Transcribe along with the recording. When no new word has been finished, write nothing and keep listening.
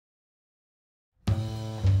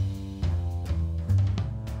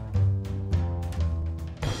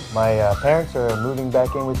My parents are moving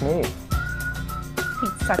back in with me.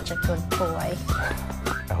 He's such a good boy.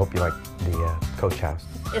 I hope you like the coach house.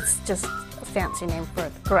 It's just a fancy name for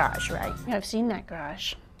the garage, right? I've seen that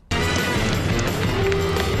garage. What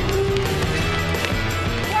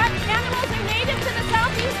animals are native to the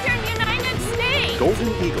southeastern United States? Golden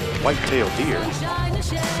eagle, white-tailed deer. As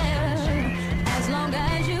long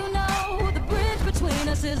as you know the bridge between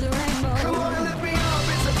us is a rainbow. Come on and let me up,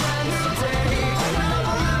 it's a brand new day.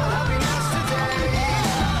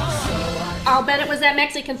 I'll bet it was that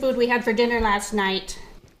Mexican food we had for dinner last night.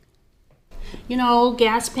 You know,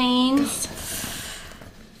 gas pains.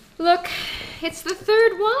 Look, it's the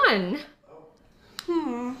third one.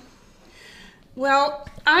 Well,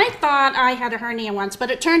 I thought I had a hernia once,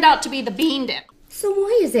 but it turned out to be the bean dip. So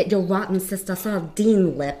why is it your rotten sister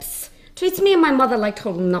Sardine Lips treats me and my mother like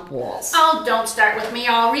total nupwalls? Oh, don't start with me.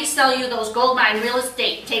 I'll resell you those gold mine real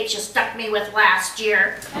estate tapes you stuck me with last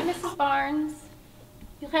year. Hi, Mrs. Barnes.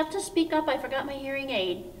 You'll have to speak up. I forgot my hearing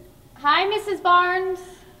aid. Hi, Mrs. Barnes.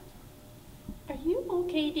 Are you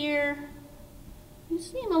okay, dear? You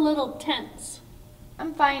seem a little tense.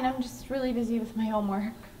 I'm fine. I'm just really busy with my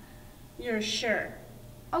homework. You're sure?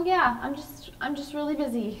 Oh yeah, I'm just really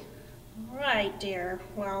busy. All right, dear.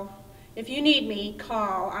 Well, if you need me,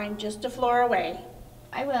 call. I'm just a floor away.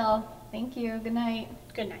 I will. Thank you. Good night.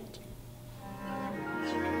 Good night.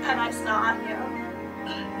 And I saw him.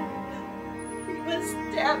 He was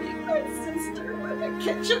stabbing my sister with a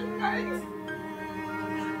kitchen knife.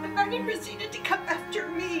 And then he proceeded to come after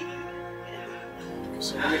me.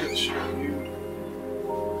 So let me get straight. You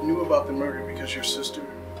knew about the murder because your sister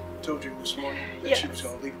told you this morning that she was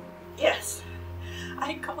going to leave. Yes.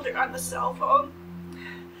 I called her on the cell phone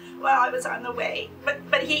while I was on the way,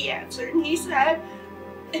 but he answered and he said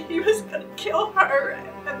he was going to kill her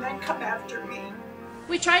and then come after me.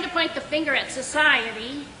 We try to point the finger at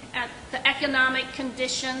society, at the economic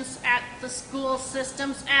conditions, at the school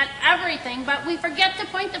systems, at everything, but we forget to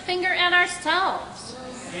point the finger at ourselves,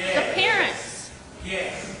 the parents.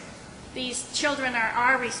 Yes. These children are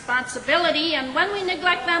our responsibility, and when we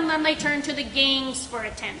neglect them, then they turn to the gangs for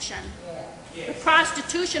attention, the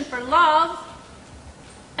prostitution for love,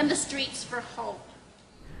 and the streets for hope.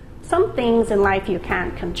 Some things in life you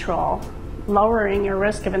can't control. Lowering your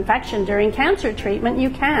risk of infection during cancer treatment, you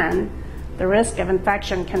can. The risk of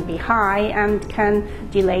infection can be high and can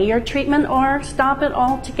delay your treatment or stop it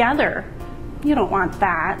altogether. You don't want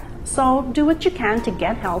that. So do what you can to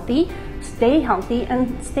get healthy,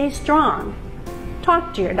 and stay strong.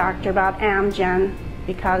 Talk to your doctor about Amgen,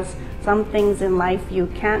 because some things in life you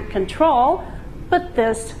can't control, but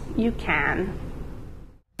this you can.